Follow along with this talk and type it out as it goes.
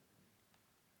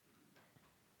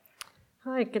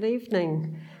Hi, good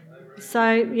evening.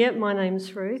 So, my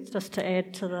name's Ruth, just to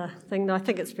add to the thing. I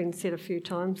think it's been said a few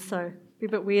times, so it'd be a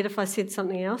bit weird if I said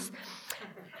something else.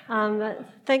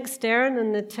 Thanks, Darren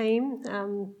and the team.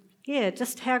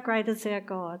 Just how great is our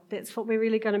God? That's what we're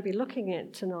really going to be looking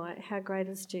at tonight. How great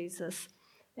is Jesus?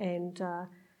 And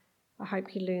I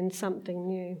hope you learned something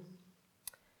new.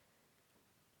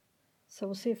 So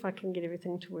we'll see if I can get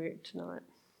everything to work tonight.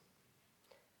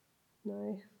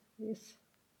 No? Yes?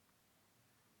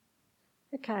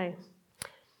 Okay.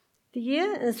 The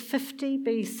year is 50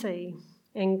 BC,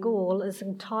 and Gaul is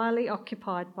entirely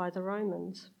occupied by the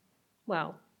Romans.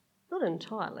 Well, not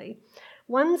entirely.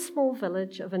 One small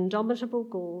village of indomitable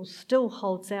Gauls still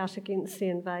holds out against the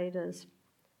invaders,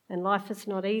 and life is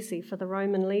not easy for the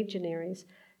Roman legionaries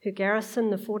who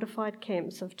garrison the fortified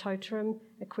camps of Totarum,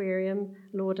 Aquarium,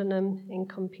 Laudanum, and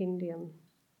Compendium.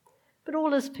 But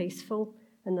all is peaceful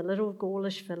in the little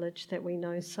Gaulish village that we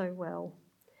know so well.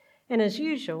 And as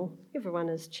usual, everyone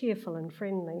is cheerful and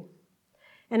friendly.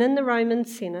 And in the Roman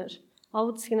Senate,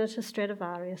 old Senator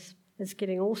Stradivarius is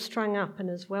getting all strung up in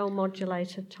his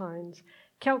well-modulated tones,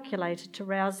 calculated to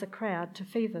rouse the crowd to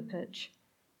fever pitch.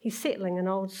 He's settling an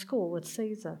old score with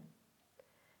Caesar.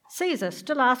 Caesar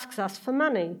still asks us for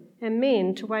money and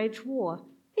men to wage war.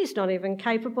 He's not even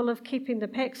capable of keeping the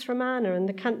Pax Romana in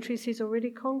the countries he's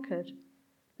already conquered.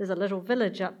 There's a little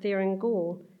village up there in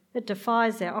Gaul. It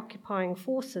defies our occupying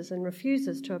forces and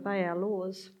refuses to obey our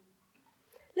laws.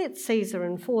 Let Caesar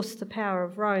enforce the power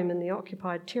of Rome in the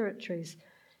occupied territories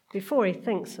before he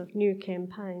thinks of new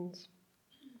campaigns.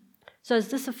 So is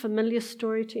this a familiar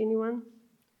story to anyone?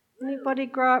 Anybody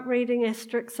grow up reading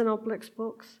Asterix and Obelix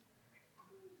books?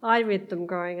 I read them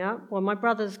growing up. Well, my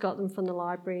brothers got them from the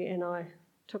library and I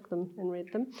took them and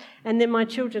read them. And then my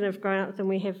children have grown up with them.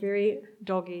 We have very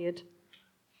dog-eared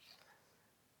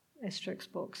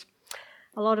Asterix books.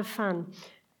 A lot of fun.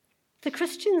 The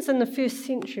Christians in the first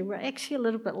century were actually a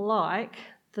little bit like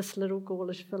this little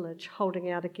Gaulish village holding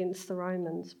out against the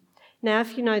Romans. Now,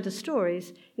 if you know the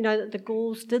stories, you know that the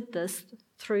Gauls did this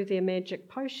through their magic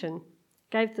potion,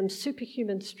 gave them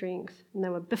superhuman strength, and they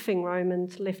were biffing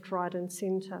Romans left, right, and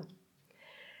centre.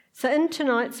 So in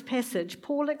tonight's passage,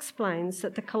 Paul explains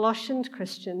that the Colossian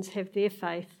Christians have their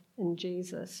faith in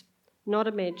Jesus. Not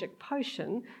a magic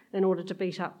potion in order to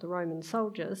beat up the Roman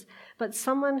soldiers, but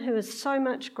someone who is so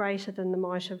much greater than the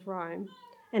might of Rome,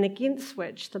 and against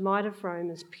which the might of Rome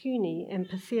is puny and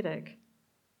pathetic.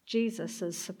 Jesus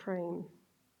is supreme.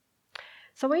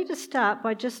 So I want you to start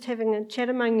by just having a chat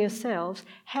among yourselves.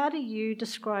 How do you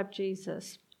describe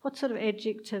Jesus? What sort of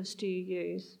adjectives do you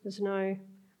use? There's no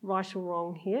right or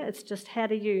wrong here. It's just how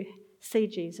do you see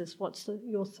Jesus? What's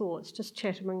your thoughts? Just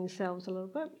chat among yourselves a little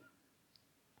bit.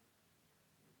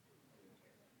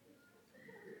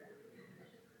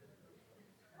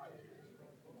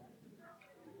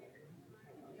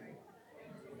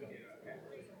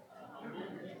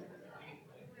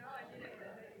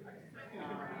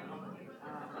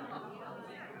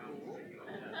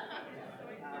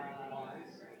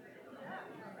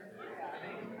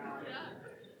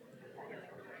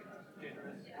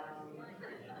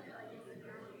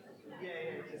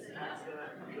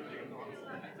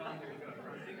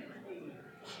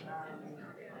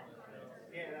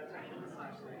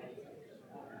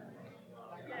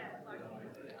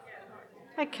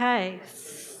 Okay.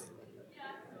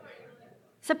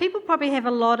 So people probably have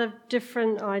a lot of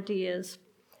different ideas.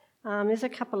 There's a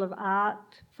couple of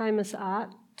famous art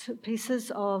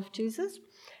pieces of Jesus,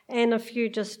 and a few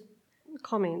just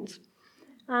comments.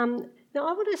 Now,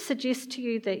 I want to suggest to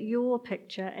you that your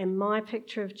picture and my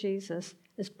picture of Jesus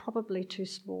is probably too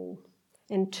small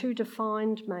and too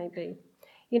defined, maybe.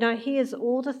 You know, he is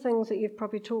all the things that you've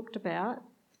probably talked about,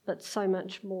 but so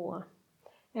much more.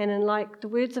 And in like the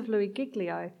words of Louis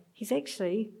Giglio, he's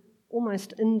actually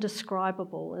almost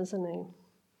indescribable, isn't he?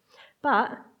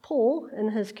 But Paul,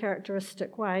 in his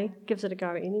characteristic way, gives it a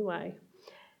go anyway,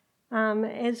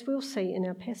 as we'll see in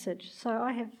our passage. So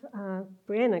I have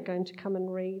Brianna going to come and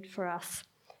read for us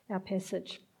our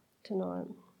passage tonight.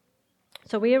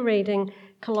 So we are reading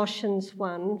Colossians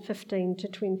 1:15 to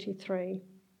 23.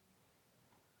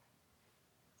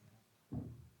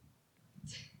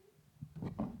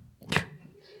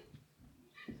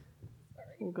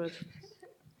 All good.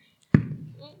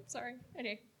 Sorry.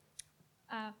 Okay.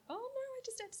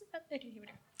 Okay, here we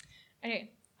go.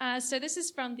 Okay. So this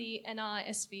is from the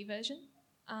NRSV version.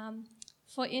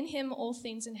 For in him all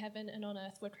things in heaven and on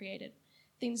earth were created,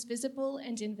 things visible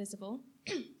and invisible,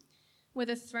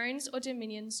 whether thrones or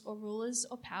dominions or rulers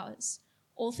or powers.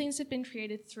 All things have been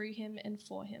created through him and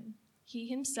for him. He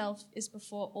himself is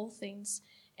before all things,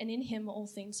 and in him all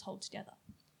things hold together.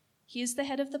 He is the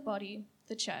head of the body,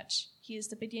 the church. He is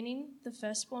the beginning, the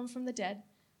firstborn from the dead,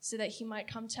 so that he might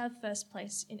come to have first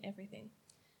place in everything.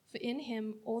 For in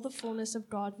him all the fullness of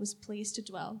God was pleased to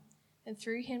dwell, and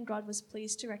through him God was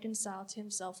pleased to reconcile to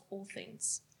himself all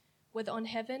things, whether on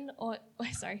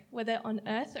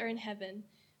earth or in heaven,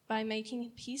 by making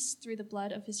peace through the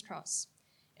blood of his cross.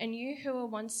 And you who were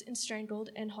once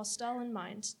estranged and hostile in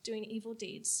mind, doing evil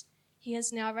deeds, he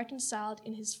has now reconciled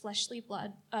in his fleshly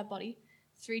body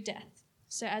through death,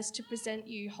 so as to present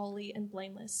you holy and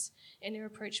blameless and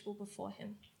irreproachable before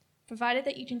him, provided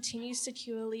that you continue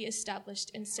securely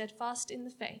established and steadfast in the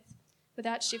faith,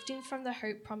 without shifting from the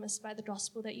hope promised by the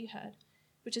gospel that you heard,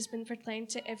 which has been proclaimed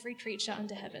to every creature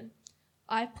under heaven.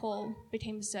 I, Paul,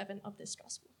 became a servant of this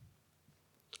gospel.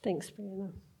 Thanks,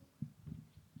 Brianna.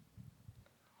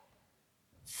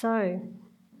 So,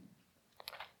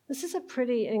 this is a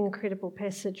pretty incredible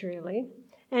passage, really.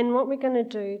 And what we're going to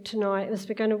do tonight is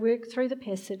we're going to work through the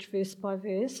passage verse by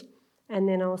verse, and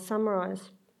then I'll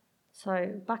summarise.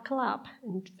 So buckle up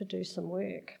and do some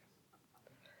work.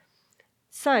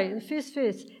 So the first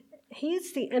verse,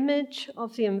 here's the image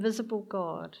of the invisible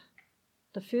God,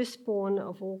 the firstborn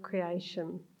of all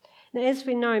creation. Now, as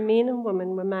we know, men and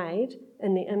women were made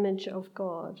in the image of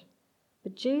God.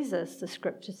 But Jesus, the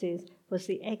scripture says, was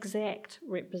the exact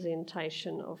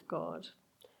representation of God.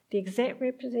 The exact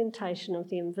representation of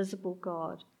the invisible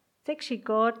God. It's actually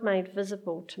God made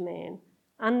visible to man,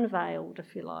 unveiled,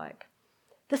 if you like.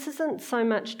 This isn't so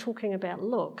much talking about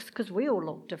looks, because we all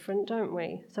look different, don't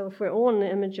we? So if we're all in the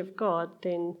image of God,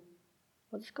 then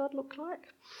what does God look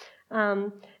like?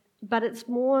 But it's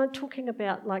more talking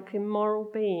about like the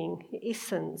moral being, the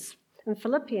essence. In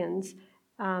Philippians,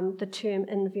 the term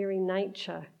in very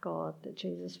nature God that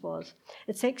Jesus was.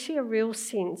 It's actually a real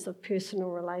sense of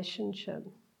personal relationship.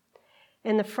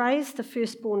 And the phrase, the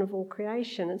firstborn of all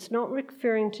creation, it's not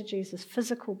referring to Jesus'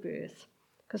 physical birth,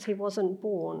 because he wasn't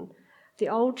born. The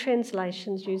old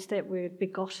translations use that word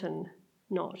begotten,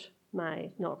 not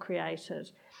made, not created.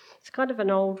 It's kind of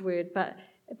an old word, but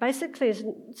it basically is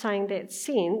saying that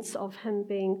sense of him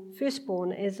being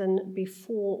firstborn as in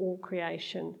before all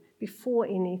creation, before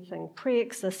anything,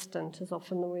 pre-existent is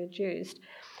often the word used.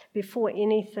 Before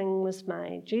anything was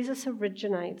made. Jesus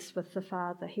originates with the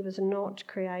Father. He was not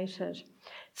created.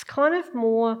 It's kind of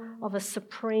more of a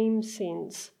supreme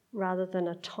sense rather than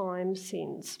a time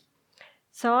sense.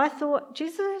 So I thought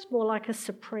Jesus is more like a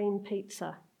supreme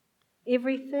pizza.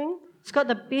 Everything, it's got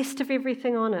the best of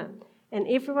everything on it. And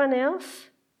everyone else,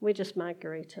 we're just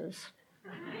margaritas.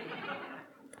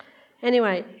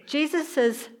 Anyway, Jesus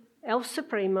is El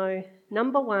Supremo,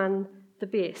 number one, the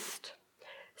best.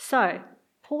 So,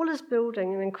 Paul is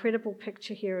building an incredible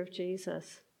picture here of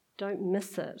Jesus. Don't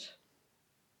miss it.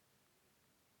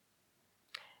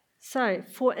 So,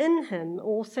 for in him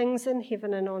all things in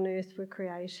heaven and on earth were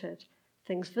created,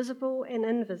 things visible and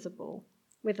invisible,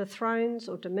 whether thrones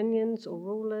or dominions or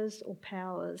rulers or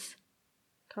powers.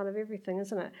 Kind of everything,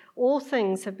 isn't it? All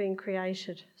things have been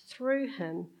created through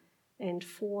him and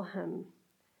for him.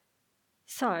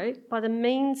 So, by the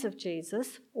means of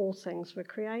Jesus, all things were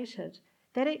created.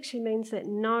 That actually means that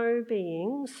no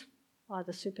beings,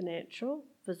 either supernatural,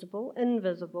 visible,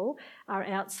 invisible, are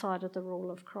outside of the rule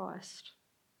of Christ.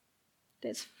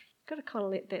 That's got to kind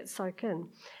of let that soak in.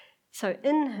 So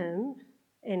in him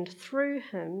and through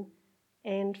him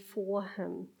and for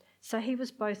him. So he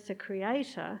was both the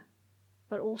creator,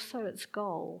 but also its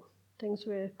goal. Things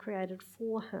were created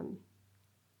for him.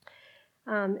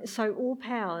 So all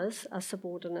powers are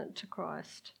subordinate to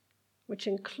Christ, which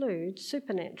includes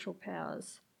supernatural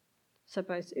powers. So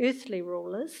both earthly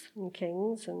rulers and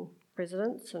kings and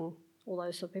presidents and all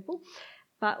those sort of people,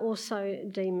 but also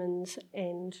demons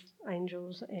and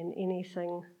angels and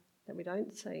anything that we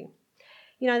don't see.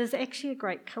 You know, there's actually a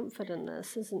great comfort in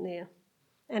this, isn't there?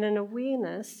 And an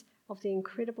awareness of the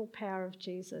incredible power of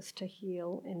Jesus to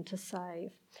heal and to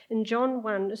save. In John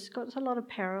 1, it's got a lot of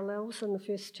parallels in the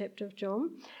first chapter of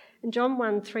John. In John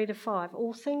 1, 3-5,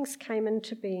 all things came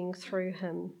into being through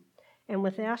him, and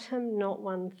without him not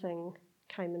one thing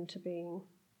came into being.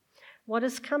 What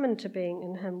has come into being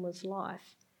in him was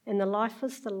life, and the life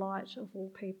was the light of all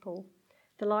people.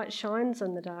 The light shines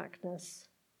in the darkness,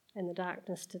 and the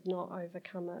darkness did not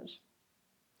overcome it.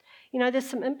 You know, there's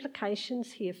some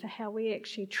implications here for how we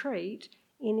actually treat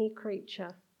any creature,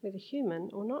 whether human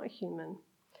or not human.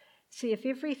 See, if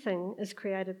everything is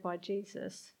created by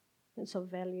Jesus, it's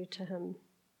of value to him,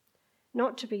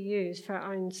 not to be used for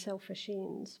our own selfish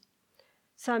ends.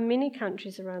 So in many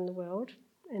countries around the world,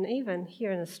 and even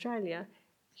here in Australia,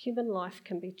 human life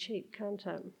can be cheap, can't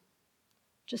it?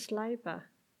 Just labour.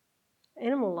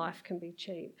 Animal life can be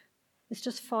cheap. is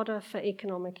just fodder for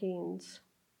economic ends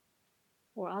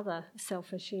or other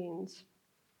selfish ends.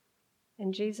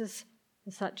 And Jesus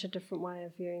has such a different way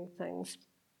of viewing things.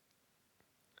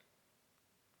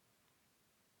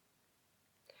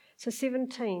 So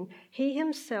 17, he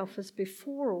himself is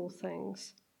before all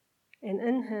things, and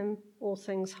in him all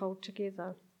things hold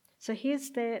together. So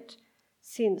here's that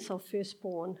sense of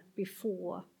firstborn,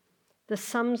 before. This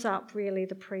sums up really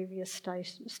the previous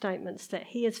statements that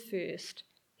he is first,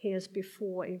 he is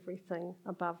before everything,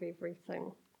 above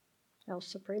everything, El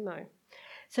Supremo.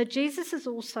 So Jesus is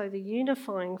also the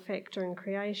unifying factor in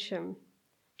creation,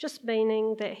 just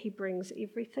meaning that he brings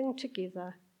everything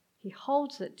together, he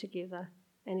holds it together,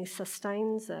 and he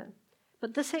sustains it.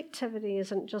 But this activity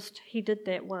isn't just he did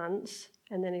that once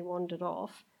and then he wandered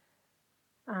off.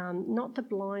 Not the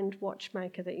blind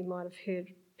watchmaker that you might have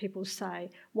heard people say,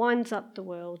 winds up the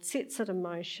world, sets it in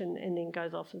motion, and then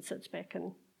goes off and sits back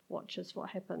and watches what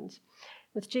happens.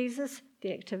 With Jesus,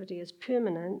 the activity is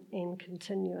permanent and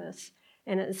continuous,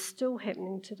 and it is still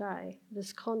happening today. It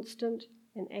is constant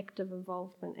and active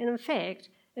involvement. And in fact,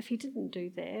 if he didn't do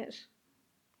that,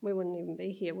 we wouldn't even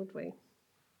be here, would we?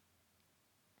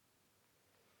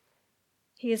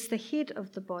 He is the head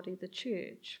of the body, the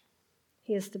church.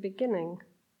 He is the beginning,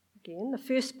 again, the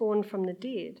firstborn from the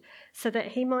dead, so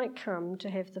that he might come to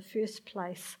have the first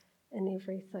place in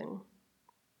everything.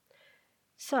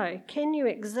 So, can you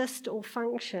exist or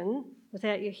function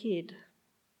without your head?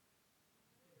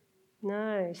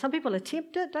 No. Some people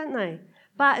attempt it, don't they?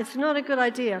 But it's not a good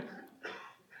idea.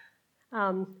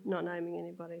 Not naming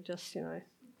anybody, just,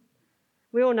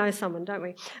 we all know someone, don't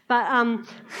we? But,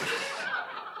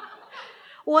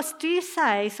 or do you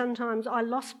say sometimes, I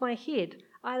lost my head?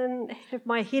 I didn't have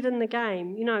my head in the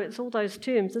game. It's all those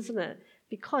terms, isn't it?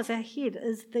 Because our head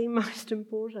is the most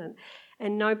important,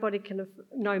 and nobody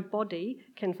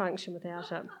can function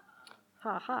without it.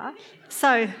 Ha ha.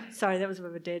 So, sorry, that was a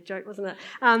bit of a dad joke, wasn't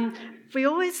it? We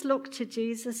always look to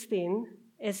Jesus then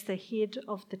as the head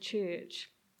of the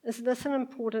church. Isn't this an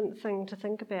important thing to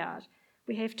think about?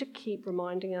 We have to keep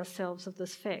reminding ourselves of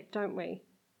this fact, don't we?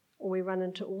 Or we run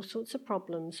into all sorts of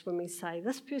problems when we say,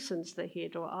 this person's the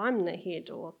head, or I'm the head,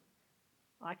 or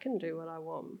I can do what I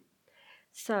want.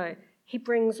 So he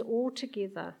brings all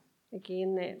together,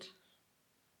 again, that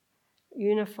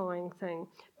unifying thing,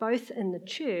 both in the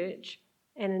church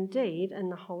and indeed in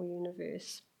the whole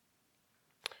universe.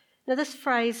 Now this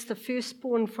phrase, the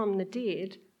firstborn from the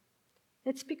dead,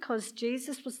 it's because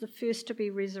Jesus was the first to be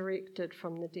resurrected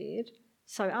from the dead,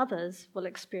 so others will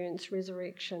experience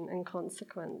resurrection in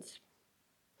consequence.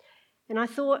 And I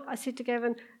said to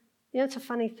Gavin, it's a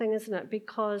funny thing, isn't it?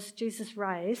 Because Jesus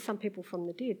raised some people from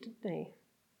the dead, didn't he?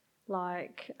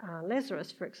 Like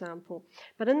Lazarus, for example.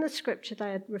 But in the scripture,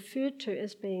 they are referred to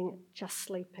as being just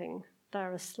sleeping.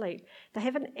 They're asleep. They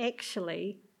haven't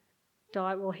actually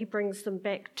died. Well, he brings them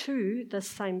back to the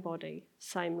same body,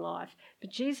 same life.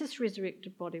 But Jesus'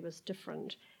 resurrected body was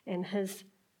different, and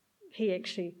he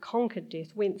actually conquered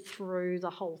death, went through the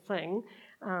whole thing,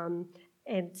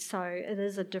 and so it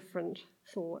is a different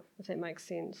thought, if that makes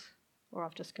sense, or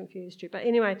I've just confused you. But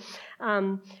anyway,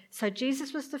 so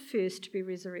Jesus was the first to be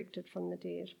resurrected from the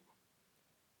dead,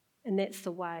 and that's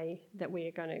the way that we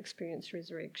are going to experience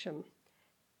resurrection.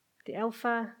 The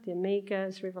Alpha, the Omega,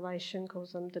 as Revelation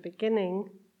calls them, the beginning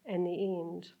and the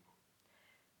end.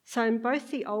 So in both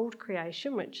the old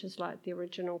creation, which is like the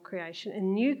original creation,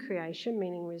 and new creation,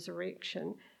 meaning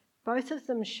resurrection, both of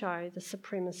them show the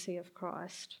supremacy of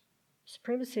Christ.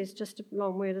 Supremacy is just a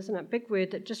long word, isn't it? Big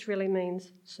word that just really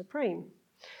means supreme,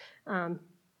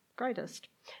 greatest.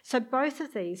 So both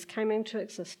of these came into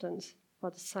existence by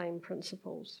the same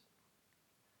principles.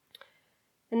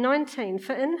 In 19,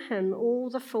 for in him all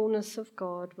the fullness of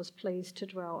God was pleased to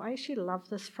dwell. I actually love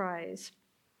this phrase.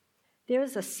 There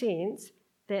is a sense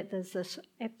that there's this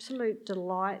absolute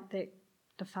delight that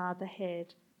the Father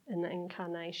had in the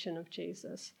incarnation of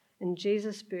Jesus, in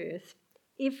Jesus' birth.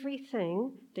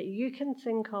 Everything that you can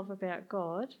think of about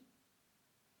God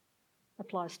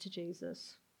applies to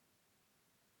Jesus.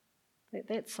 Let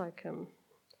that soak in.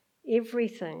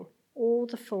 Everything, all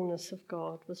the fullness of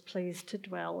God was pleased to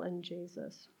dwell in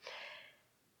Jesus.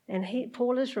 And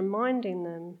Paul is reminding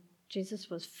them Jesus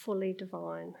was fully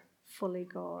divine, fully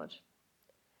God.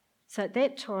 So at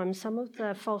that time, some of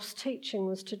the false teaching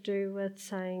was to do with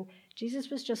saying Jesus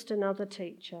was just another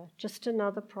teacher, just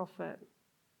another prophet.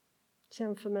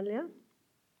 Sound familiar?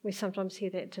 We sometimes hear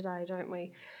that today, don't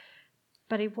we?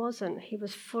 But he wasn't. He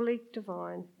was fully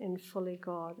divine and fully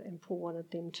God, and Paul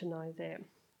wanted them to know that.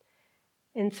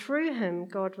 And through him,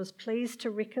 God was pleased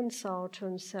to reconcile to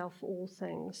himself all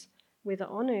things, whether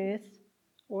on earth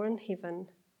or in heaven,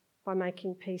 by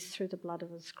making peace through the blood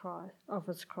of his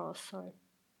cross.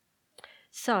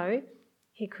 So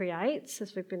he creates,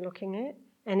 as we've been looking at,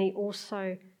 and he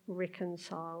also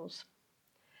reconciles.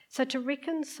 So to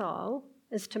reconcile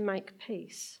is to make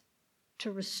peace,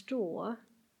 to restore,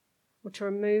 or to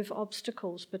remove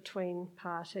obstacles between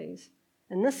parties.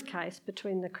 In this case,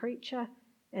 between the creature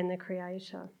and the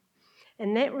Creator.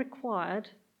 And that required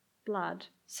blood,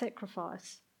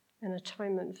 sacrifice, and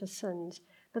atonement for sins.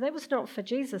 But that was not for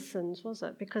Jesus' sins, was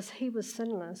it? Because he was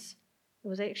sinless. It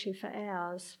was actually for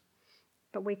ours.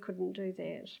 But we couldn't do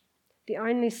that. The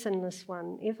only sinless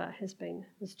one ever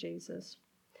is Jesus.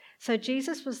 So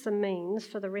Jesus was the means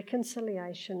for the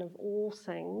reconciliation of all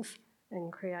things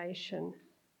in creation.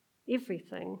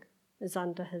 Everything is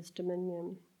under his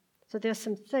dominion. So there are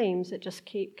some themes that just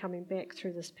keep coming back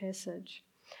through this passage.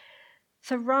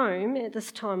 So Rome at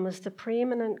this time was the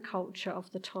preeminent culture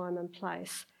of the time and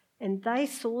place, and they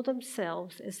saw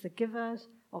themselves as the givers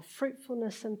of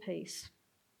fruitfulness and peace.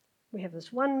 We have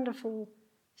this wonderful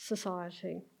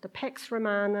society. The Pax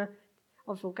Romana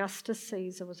of Augustus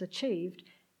Caesar was achieved,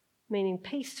 meaning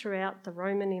peace throughout the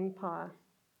Roman Empire.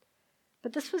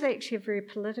 But this was actually a very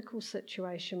political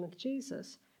situation with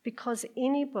Jesus, because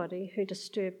anybody who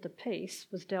disturbed the peace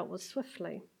was dealt with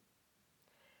swiftly.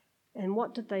 And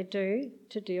what did they do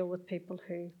to deal with people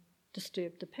who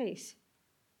disturbed the peace?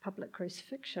 Public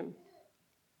crucifixion.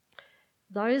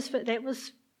 That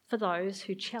was for those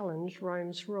who challenged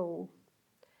Rome's rule.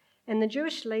 And the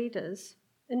Jewish leaders,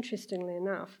 interestingly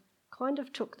enough, kind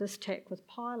of took this tack with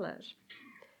Pilate.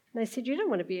 And they said, you don't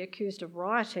want to be accused of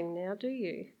rioting now, do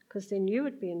you? Because then you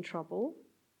would be in trouble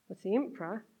with the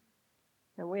emperor.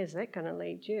 And where's that going to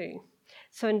lead you?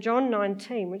 So in John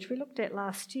 19, which we looked at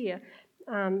last year,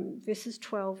 verses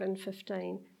 12 and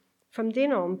 15, from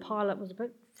then on, Pilate was a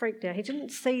bit freaked out. He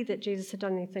didn't see that Jesus had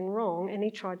done anything wrong, and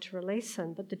he tried to release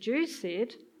him. But the Jews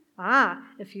said,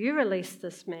 if you release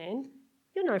this man,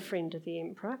 you're no friend of the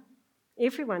emperor.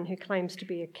 Everyone who claims to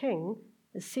be a king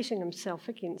is setting himself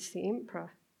against the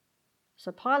emperor.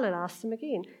 So Pilate asked them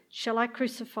again, shall I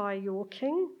crucify your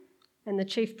king? And the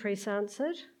chief priests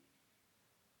answered,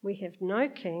 we have no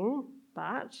king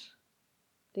but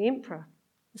the emperor,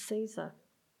 Caesar.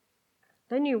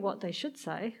 They knew what they should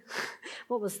say,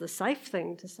 what was the safe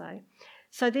thing to say.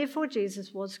 So therefore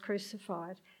Jesus was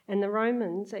crucified, and the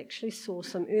Romans actually saw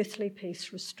some earthly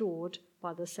peace restored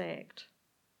by this act.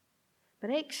 But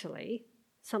actually,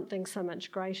 something so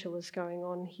much greater was going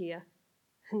on here,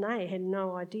 and they had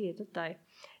no idea, did they?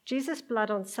 Jesus'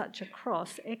 blood on such a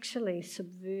cross actually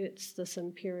subverts this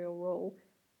imperial rule,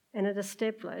 and it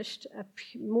established a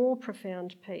more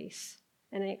profound peace,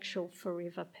 an actual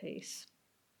forever peace.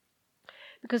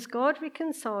 Because God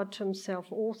reconciled to himself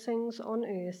all things on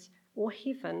earth or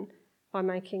heaven by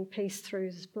making peace through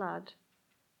his blood.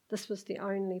 This was the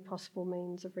only possible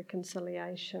means of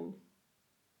reconciliation.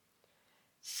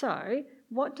 So,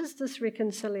 what does this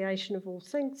reconciliation of all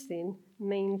things then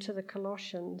mean to the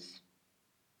Colossians?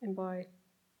 And by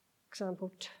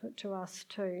example, to us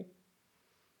too.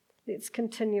 Let's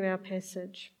continue our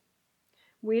passage.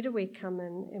 Where do we come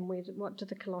in, and what do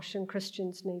the Colossian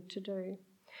Christians need to do?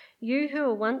 You who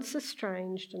were once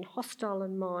estranged and hostile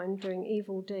in mind, doing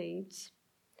evil deeds,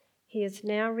 he is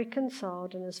now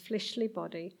reconciled in his fleshly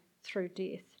body through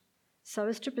death, so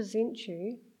as to present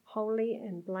you holy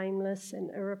and blameless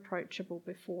and irreproachable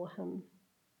before him.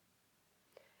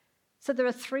 So there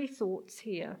are three thoughts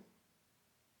here,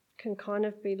 can kind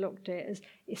of be looked at as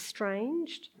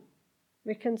estranged,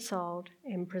 reconciled,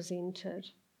 and presented.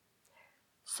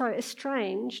 So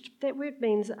estranged, that word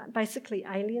means basically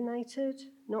alienated,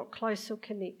 not close or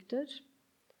connected,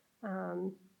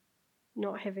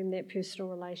 not having that personal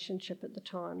relationship at the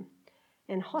time.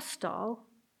 And hostile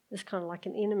is kind of like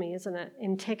an enemy, isn't it?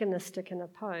 Antagonistic and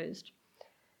opposed.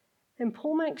 And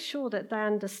Paul makes sure that they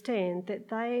understand that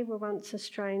they were once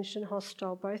estranged and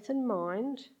hostile, both in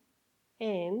mind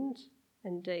and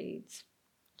in deeds.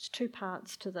 There's two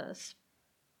parts to this.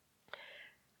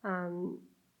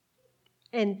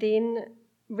 And then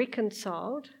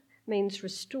reconciled means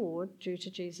restored due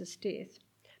to Jesus' death.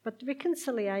 But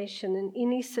reconciliation in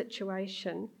any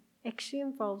situation actually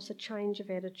involves a change of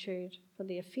attitude for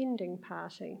the offending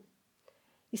party.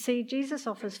 You see, Jesus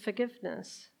offers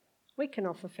forgiveness. We can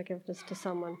offer forgiveness to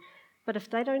someone, but if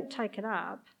they don't take it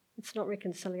up, it's not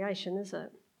reconciliation, is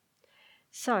it?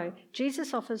 So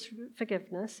Jesus offers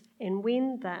forgiveness, and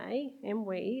when they and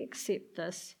we accept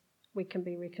this, we can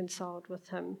be reconciled with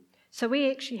him. So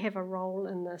we actually have a role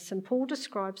in this, and Paul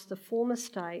describes the former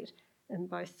state in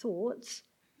both thoughts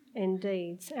and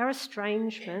deeds. Their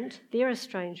estrangement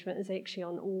is actually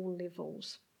on all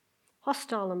levels.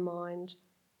 Hostile in mind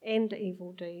and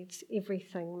evil deeds,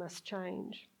 everything must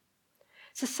change.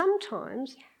 So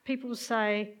sometimes people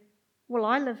say, well,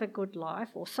 I live a good life,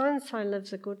 or so-and-so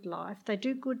lives a good life, they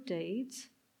do good deeds,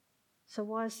 so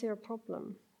why is there a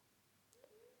problem?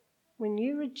 When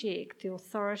you reject the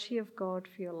authority of God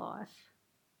for your life,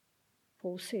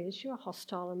 Paul says you're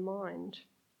hostile in mind.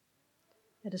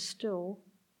 It is still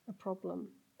a problem.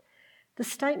 The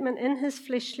statement, in his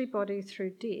fleshly body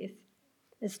through death,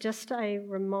 is just a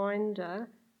reminder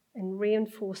and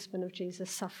reinforcement of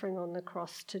Jesus' suffering on the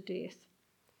cross to death.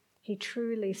 He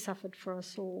truly suffered for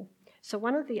us all. So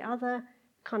one of the other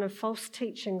kind of false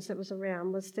teachings that was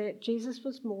around was that Jesus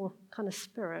was more kind of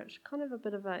spirit, kind of a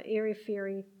bit of an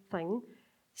airy-fairy thing.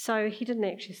 So he didn't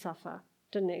actually suffer,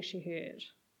 didn't actually hurt.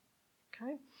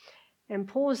 Okay? And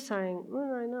Paul's saying,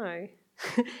 no.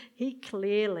 He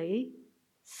clearly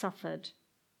suffered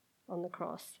on the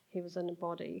cross. He was in a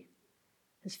body.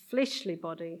 His fleshly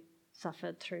body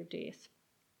suffered through death.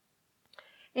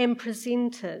 And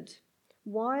presented.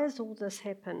 Why has all this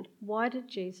happened? Why did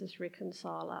Jesus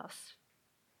reconcile us?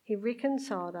 He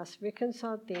reconciled us,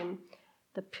 reconciled them.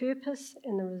 The purpose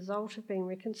and the result of being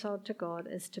reconciled to God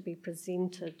is to be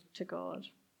presented to God.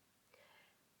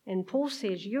 And Paul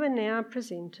says, you are now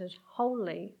presented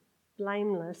holy,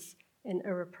 blameless, and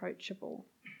irreproachable.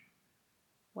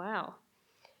 Wow.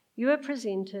 You are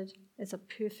presented as a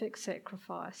perfect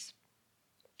sacrifice.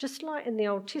 Just like in the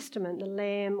Old Testament, the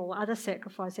lamb or other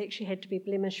sacrifice actually had to be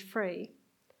blemish-free.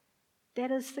 That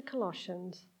is the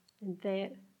Colossians, and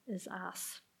that is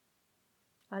us.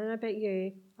 I don't know about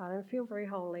you, I don't feel very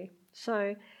holy.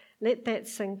 So let that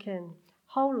sink in.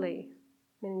 Holy,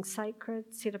 meaning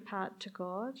sacred, set apart to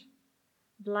God.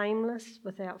 Blameless,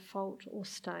 without fault or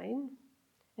stain.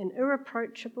 And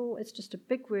irreproachable, it's just a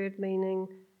big word meaning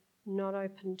not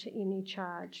open to any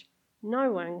charge.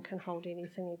 No one can hold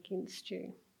anything against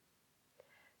you.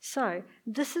 So,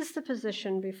 this is the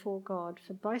position before God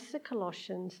for both the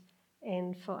Colossians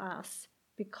and for us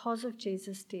because of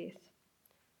Jesus' death.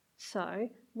 So,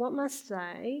 what must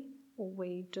they or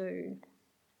we do?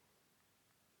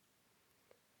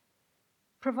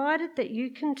 Provided that you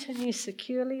continue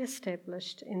securely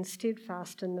established and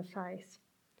steadfast in the faith,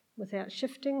 without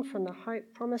shifting from the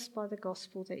hope promised by the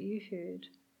gospel that you heard,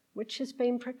 which has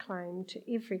been proclaimed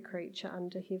to every creature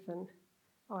under heaven.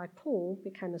 I, Paul,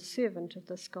 became a servant of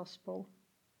this gospel.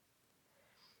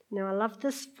 Now, I love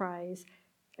this phrase,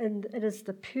 and it is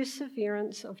the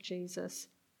perseverance of Jesus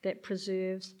that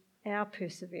preserves our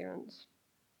perseverance.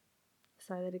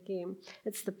 Say that again.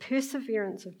 It's the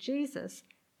perseverance of Jesus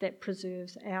that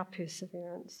preserves our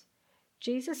perseverance.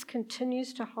 Jesus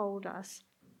continues to hold us,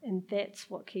 and that's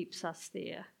what keeps us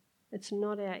there. It's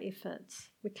not our efforts.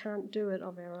 We can't do it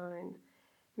of our own.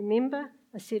 Remember,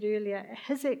 I said earlier,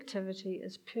 his activity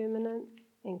is permanent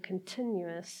and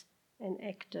continuous and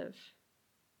active.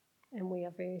 And we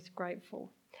are very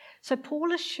grateful. So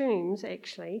Paul assumes,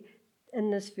 actually, in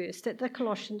this verse, that the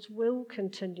Colossians will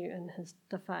continue in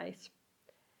the faith.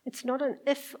 It's not an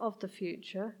if of the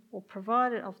future or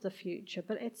provided of the future,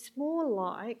 but it's more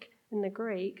like, in the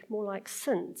Greek, more like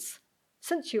since.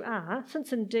 Since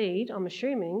indeed, I'm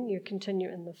assuming, you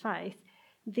continue in the faith,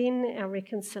 then our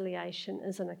reconciliation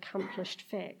is an accomplished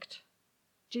fact.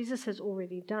 Jesus has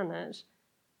already done it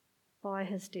by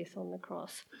his death on the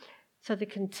cross. So the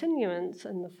continuance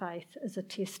in the faith is a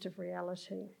test of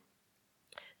reality.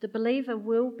 The believer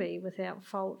will be without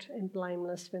fault and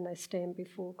blameless when they stand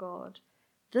before God.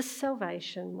 This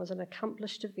salvation was an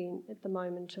accomplished event at the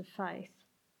moment of faith.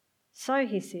 So,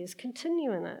 he says,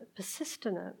 continue in it, persist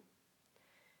in it.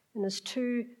 And there's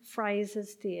two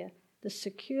phrases there, the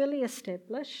securely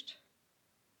established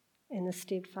and the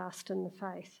steadfast in the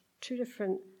faith. Two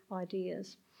different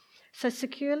ideas. So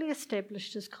securely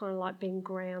established is kind of like being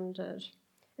grounded.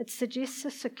 It suggests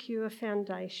a secure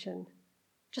foundation,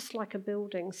 just like a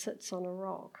building sits on a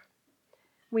rock.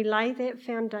 We lay that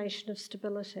foundation of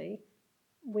stability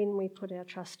when we put our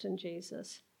trust in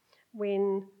Jesus,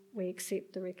 when we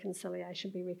accept the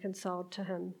reconciliation, be reconciled to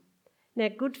him. Now,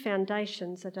 good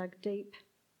foundations are dug deep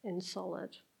and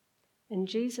solid, and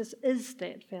Jesus is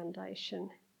that foundation.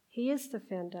 He is the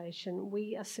foundation.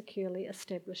 We are securely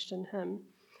established in him.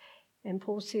 And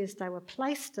Paul says they were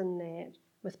placed in that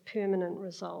with permanent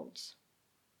results.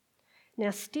 Now,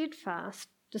 steadfast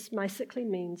just basically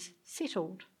means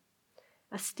settled,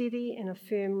 a steady and a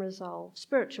firm resolve,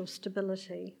 spiritual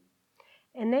stability.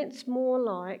 And that's more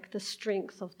like the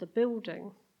strength of the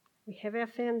building. We have our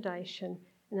foundation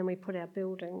and then we put our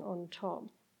building on top.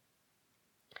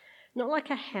 Not like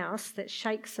a house that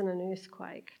shakes in an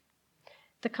earthquake.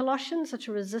 The Colossians are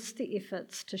to resist the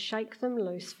efforts to shake them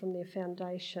loose from their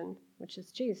foundation, which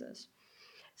is Jesus.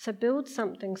 So build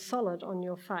something solid on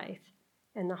your faith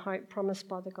and the hope promised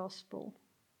by the gospel,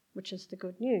 which is the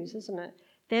good news, isn't it?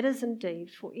 That is indeed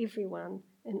for everyone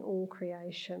in all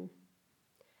creation.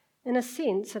 In a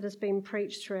sense, it has been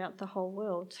preached throughout the whole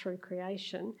world through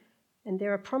creation, and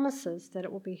there are promises that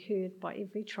it will be heard by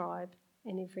every tribe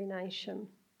and every nation.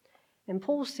 And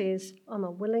Paul says, I'm a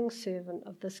willing servant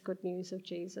of this good news of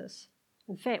Jesus.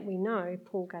 In fact, we know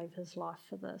Paul gave his life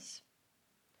for this.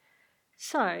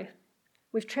 So,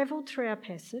 we've travelled through our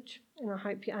passage, and I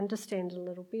hope you understand it a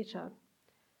little better.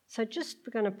 So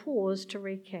we're going to pause to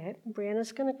recap.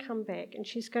 Brianna's going to come back, and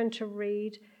she's going to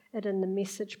read it in the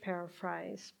Message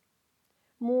paraphrase.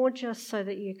 More just so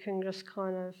that you can just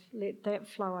kind of let that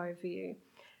flow over you.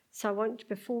 So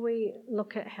before we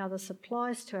look at how this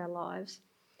applies to our lives,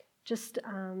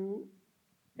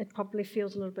 it probably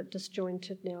feels a little bit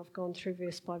disjointed now. I've gone through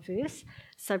verse by verse.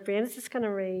 So Brianna's just going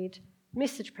to read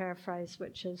Message paraphrase,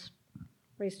 which is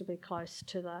reasonably close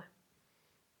to the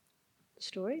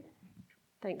story.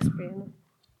 Thanks, Brianna.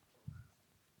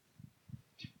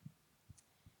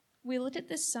 We look at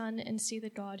the sun and see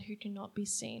the God who cannot be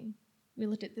seen. We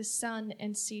look at the sun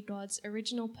and see God's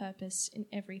original purpose in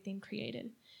everything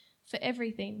created. For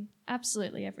everything,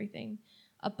 absolutely everything,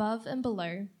 above and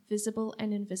below, visible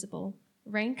and invisible,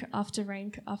 rank after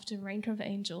rank after rank of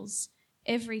angels,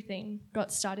 everything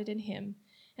got started in him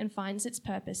and finds its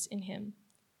purpose in him.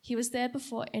 He was there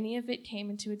before any of it came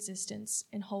into existence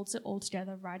and holds it all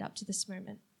together right up to this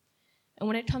moment. And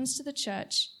when it comes to the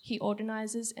church, he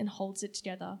organizes and holds it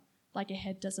together like a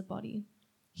head does a body.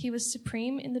 He was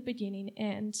supreme in the beginning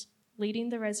and, leading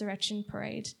the resurrection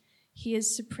parade, he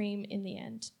is supreme in the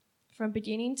end. From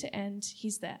beginning to end,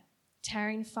 he's there,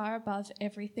 towering far above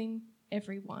everything,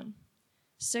 everyone.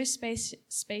 So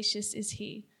spacious is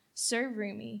he, so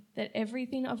roomy, that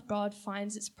everything of God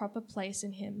finds its proper place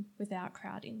in him without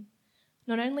crowding.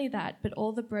 Not only that, but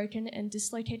all the broken and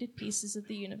dislocated pieces of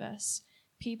the universe,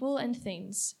 people and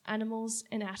things, animals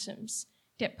and atoms,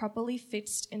 get properly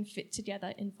fixed and fit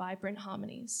together in vibrant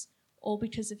harmonies, all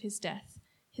because of his death,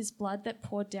 his blood that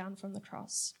poured down from the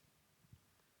cross.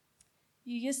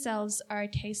 You yourselves are a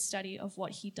case study of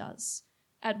what he does.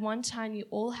 At one time you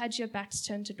all had your backs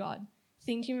turned to God,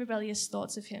 thinking rebellious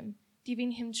thoughts of him,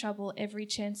 giving him trouble every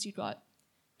chance you got.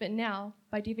 But now,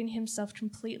 by giving himself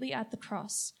completely at the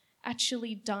cross,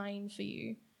 actually dying for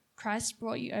you, Christ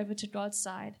brought you over to God's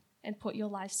side and put your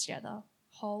lives together,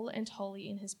 whole and holy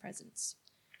in his presence.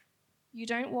 You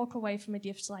don't walk away from a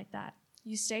gift like that.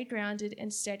 You stay grounded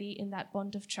and steady in that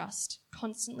bond of trust,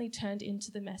 constantly turned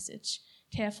into the message,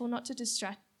 careful not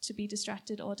to be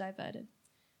distracted or diverted.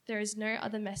 There is no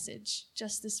other message,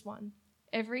 just this one.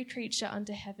 Every creature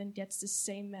under heaven gets the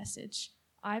same message.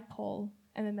 I, Paul,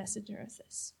 am a messenger of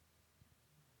this.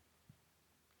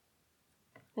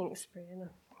 Thanks, Brianna.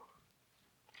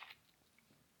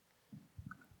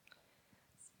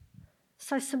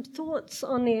 So some thoughts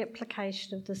on the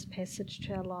application of this passage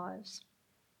to our lives.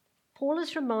 Paul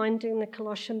is reminding the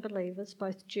Colossian believers,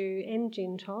 both Jew and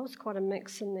Gentiles, quite a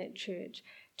mix in that church,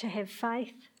 to have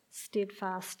faith,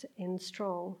 steadfast and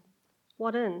strong.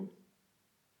 What in?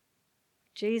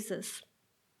 Jesus.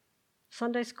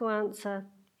 Sunday school answer,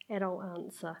 adult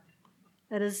answer.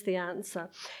 It is the answer.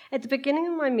 At the beginning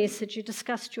of my message, you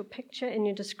discussed your picture and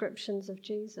your descriptions of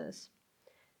Jesus.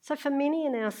 So for many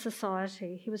in our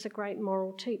society, he was a great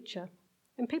moral teacher.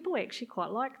 And people actually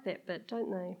quite like that bit, don't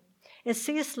they? As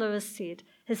C.S. Lewis said,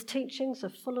 his teachings are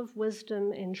full of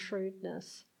wisdom and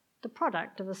shrewdness, the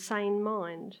product of a sane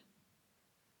mind.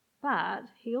 But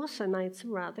he also made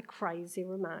some rather crazy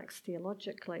remarks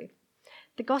theologically.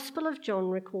 The Gospel of John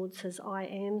records his I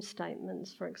am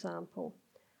statements, for example.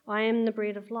 I am the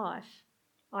bread of life.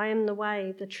 I am the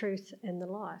way, the truth, and the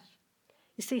life.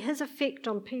 You see, his effect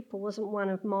on people wasn't one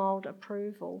of mild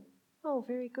approval. Oh,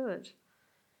 very good.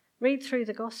 Read through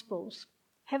the Gospels.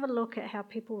 Have a look at how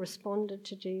people responded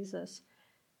to Jesus.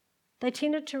 They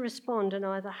tended to respond in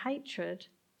either hatred,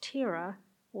 terror,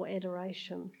 or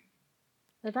adoration.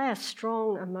 Now, they are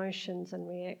strong emotions and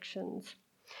reactions.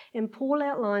 And Paul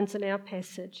outlines in our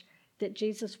passage that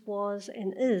Jesus was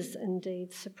and is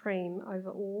indeed supreme over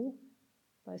all,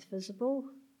 both visible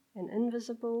and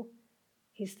invisible.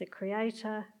 He's the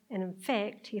creator, and in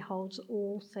fact, he holds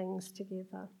all things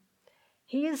together.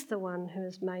 He is the one who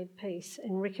has made peace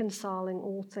in reconciling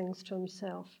all things to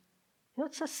himself.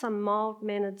 Not just some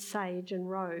mild-mannered sage in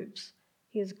robes.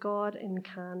 He is God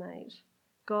incarnate,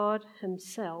 God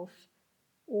himself,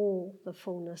 all the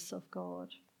fullness of God.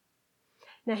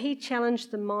 Now, he challenged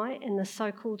the might and the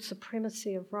so-called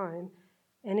supremacy of Rome,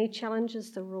 and he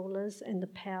challenges the rulers and the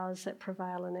powers that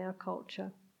prevail in our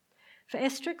culture. For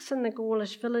Asterix and the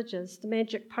Gaulish villagers, the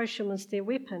magic potion was their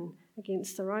weapon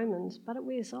against the Romans, but it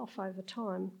wears off over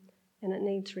time and it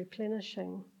needs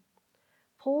replenishing.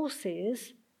 Paul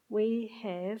says we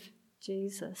have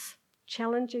Jesus,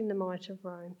 challenging the might of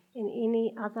Rome and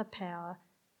any other power.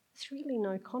 It's really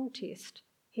no contest.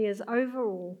 He is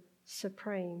overall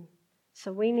supreme.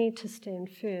 So we need to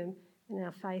stand firm in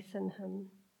our faith in him.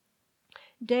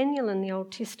 Daniel in the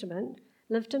Old Testament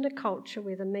lived in a culture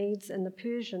where the Medes and the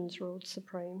Persians ruled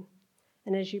supreme.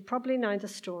 And as you probably know the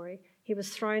story, he was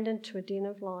thrown into a den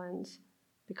of lions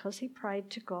because he prayed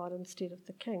to God instead of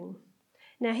the king.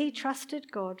 Now he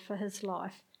trusted God for his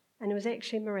life and he was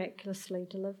actually miraculously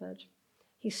delivered.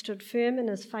 He stood firm in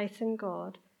his faith in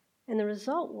God, and the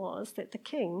result was that the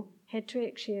king had to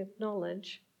actually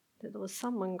acknowledge that there was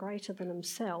someone greater than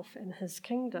himself in his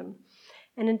kingdom.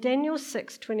 And in Daniel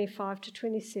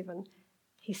 6:25-27,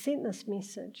 he sent this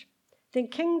message. Then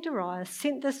King Darius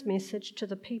sent this message to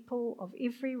the people of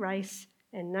every race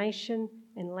and nation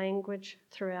and language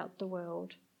throughout the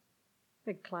world.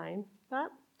 Big claim,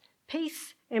 but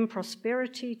peace and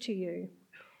prosperity to you.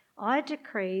 I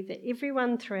decree that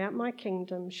everyone throughout my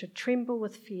kingdom should tremble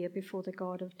with fear before the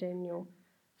God of Daniel,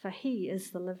 for he is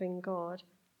the living God,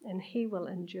 and he will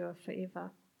endure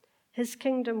forever. His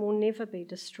kingdom will never be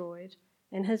destroyed,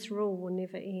 and his rule will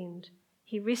never end.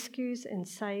 He rescues and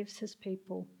saves his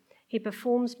people. He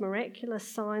performs miraculous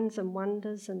signs and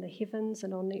wonders in the heavens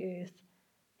and on the earth.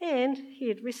 And he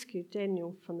had rescued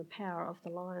Daniel from the power of the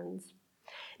lions.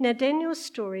 Now, Daniel's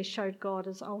story showed God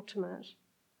as ultimate.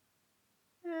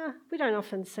 We don't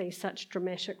often see such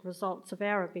dramatic results of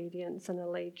our obedience and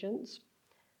allegiance,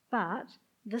 but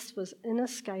this was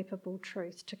inescapable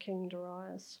truth to King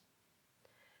Darius.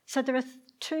 So there are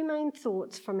two main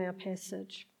thoughts from our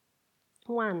passage.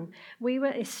 One, we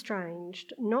were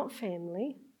estranged, not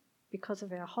family, because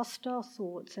of our hostile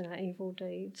thoughts and our evil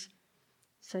deeds.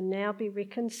 So now be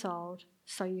reconciled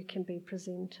so you can be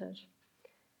presented.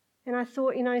 And I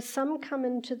thought, some come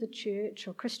into the church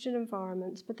or Christian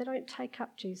environments, but they don't take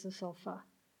up Jesus' offer,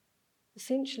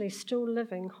 essentially still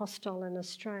living hostile and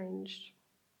estranged.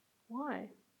 Why?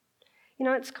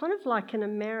 It's kind of like in a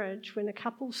marriage when a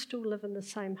couple still live in the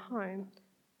same home,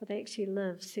 but they actually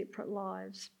live separate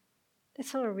lives.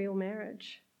 That's not a real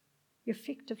marriage. You're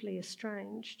effectively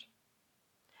estranged.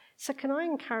 So can I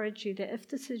encourage you that if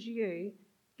this is you,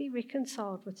 be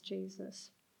reconciled with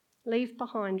Jesus. Leave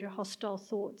behind your hostile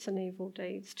thoughts and evil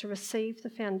deeds to receive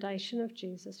the foundation of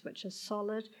Jesus, which is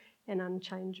solid and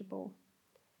unchangeable.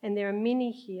 And there are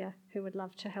many here who would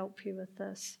love to help you with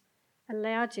this.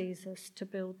 Allow Jesus to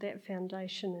build that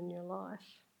foundation in your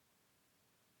life.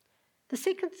 The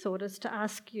second thought is to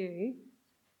ask you,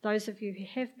 those of you who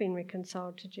have been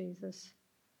reconciled to Jesus,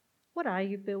 what are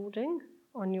you building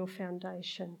on your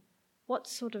foundation? What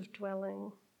sort of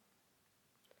dwelling?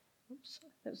 Oops,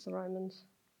 that was the Romans.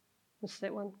 Missed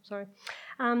that one, sorry.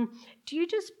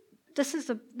 This is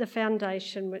the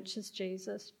foundation, which is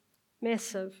Jesus.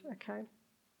 Massive, okay.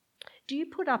 Do you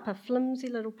put up a flimsy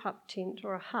little pup tent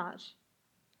or a hut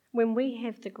when we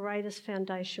have the greatest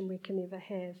foundation we can ever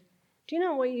have? Do you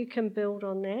know what you can build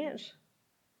on that?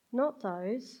 Not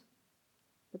those,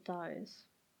 but those.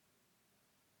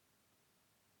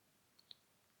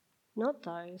 Not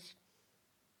those,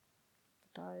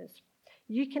 but those.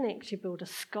 You can actually build a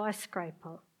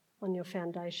skyscraper on your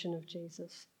foundation of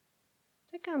Jesus.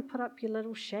 Don't go and put up your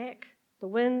little shack. The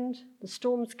wind, the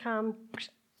storms come,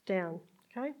 down,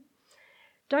 okay?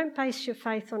 Don't base your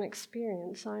faith on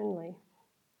experience only,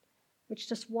 which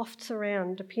just wafts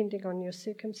around depending on your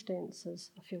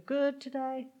circumstances. I feel good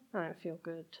today, I don't feel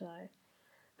good today.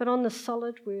 But on the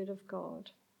solid word of God.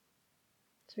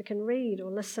 So we can read or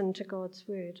listen to God's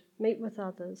word, meet with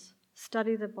others,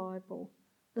 study the Bible,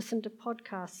 listen to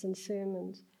podcasts and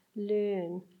sermons,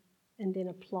 learn, and then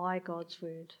apply God's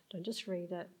word. Don't just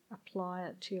read it, apply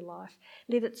it to your life.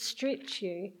 Let it stretch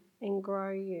you and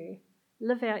grow you.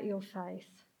 Live out your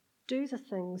faith. Do the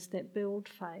things that build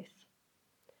faith.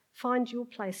 Find your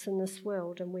place in this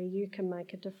world and where you can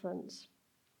make a difference.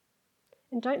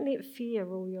 And don't let fear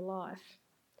rule your life.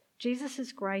 Jesus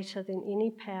is greater than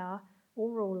any power or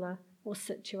ruler or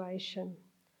situation.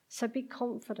 So be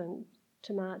confident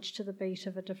to march to the beat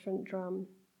of a different drum.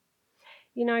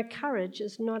 Courage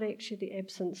is not actually the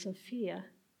absence of fear,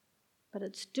 but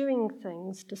it's doing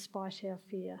things despite our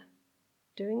fear,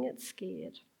 doing it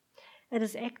scared. It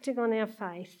is acting on our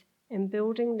faith and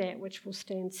building that which will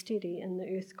stand steady in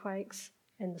the earthquakes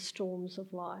and the storms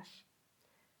of life.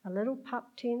 A little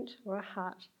pup tent or a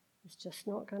hut is just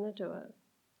not going to do it.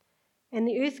 And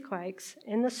the earthquakes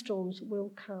and the storms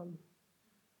will come.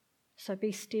 So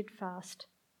be steadfast,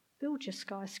 Build your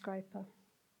skyscraper.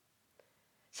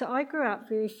 So I grew up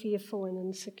very fearful and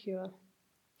insecure.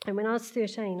 And when I was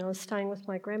 13, I was staying with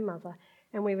my grandmother,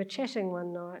 and we were chatting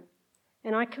one night,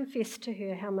 and I confessed to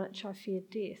her how much I feared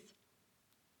death.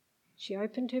 She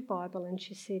opened her Bible and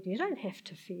she said, "You don't have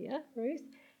to fear, Ruth."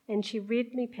 And she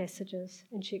read me passages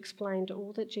and she explained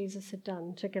all that Jesus had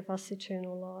done to give us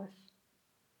eternal life.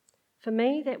 For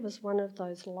me, that was one of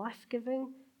those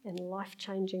life-giving and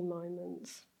life-changing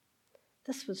moments.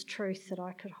 This was truth that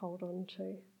I could hold on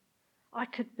to. I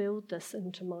could build this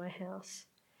into my house.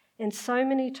 And so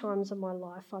many times in my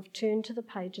life, I've turned to the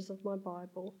pages of my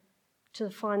Bible to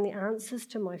find the answers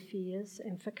to my fears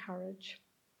and for courage.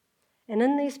 And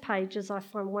in these pages, I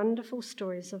find wonderful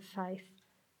stories of faith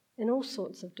in all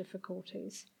sorts of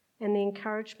difficulties and the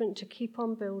encouragement to keep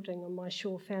on building on my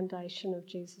sure foundation of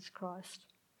Jesus Christ.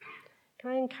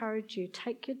 Can I encourage you,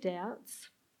 take your doubts,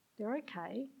 they're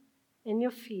okay, and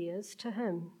your fears to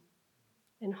Him,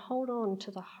 and hold on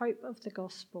to the hope of the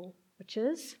gospel, which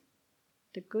is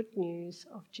the good news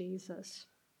of Jesus.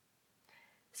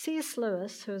 C.S.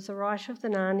 Lewis, who is a writer of the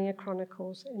Narnia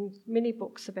Chronicles and many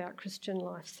books about Christian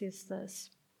life, says this: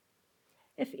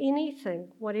 "If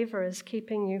anything, whatever is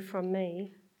keeping you from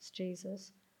me," it's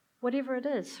Jesus, "whatever it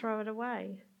is, throw it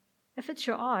away. If it's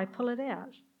your eye, pull it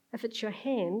out. If it's your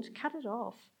hand, cut it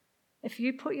off. If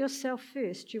you put yourself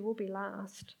first, you will be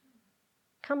last.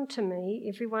 Come to me,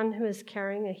 everyone who is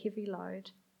carrying a heavy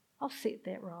load. I'll set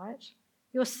that right.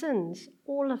 Your sins,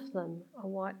 all of them, are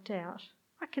wiped out.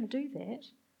 I can do that.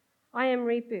 I am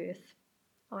rebirth.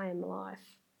 I am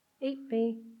life. Eat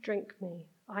me, drink me.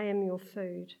 I am your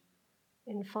food.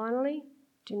 And finally,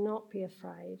 do not be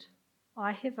afraid.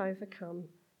 I have overcome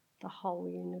the whole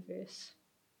universe."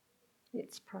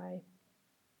 Let's pray.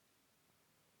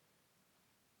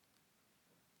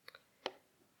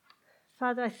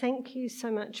 Father, I thank you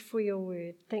so much for your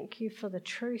word. Thank you for the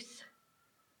truth,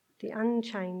 the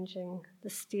unchanging, the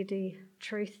steady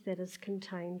truth that is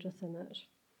contained within it.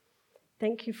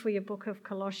 Thank you for your book of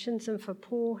Colossians and for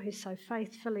Paul, who so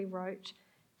faithfully wrote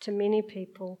to many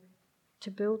people to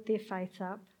build their faith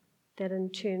up, that in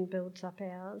turn builds up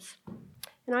ours.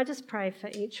 And I just pray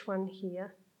for each one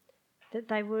here that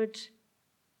they would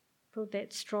build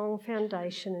that strong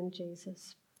foundation in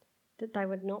Jesus, that they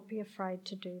would not be afraid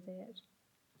to do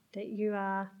that you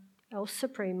are El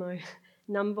Supremo,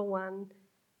 number one.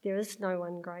 There is no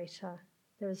one greater.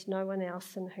 There is no one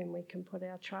else in whom we can put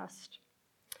our trust.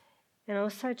 And I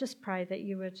also just pray that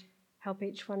you would help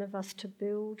each one of us to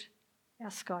build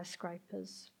our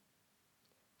skyscrapers,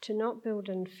 to not build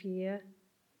in fear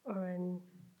or in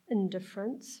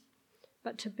indifference,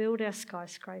 but to build our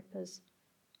skyscrapers,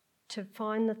 to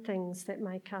find the things that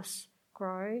make us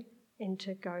grow and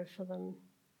to go for them,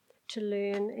 to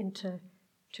learn and to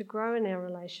grow in our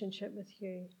relationship with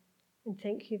you. And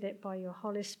thank you that by your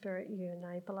Holy Spirit you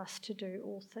enable us to do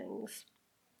all things.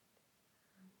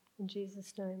 In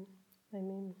Jesus' name,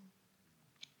 amen.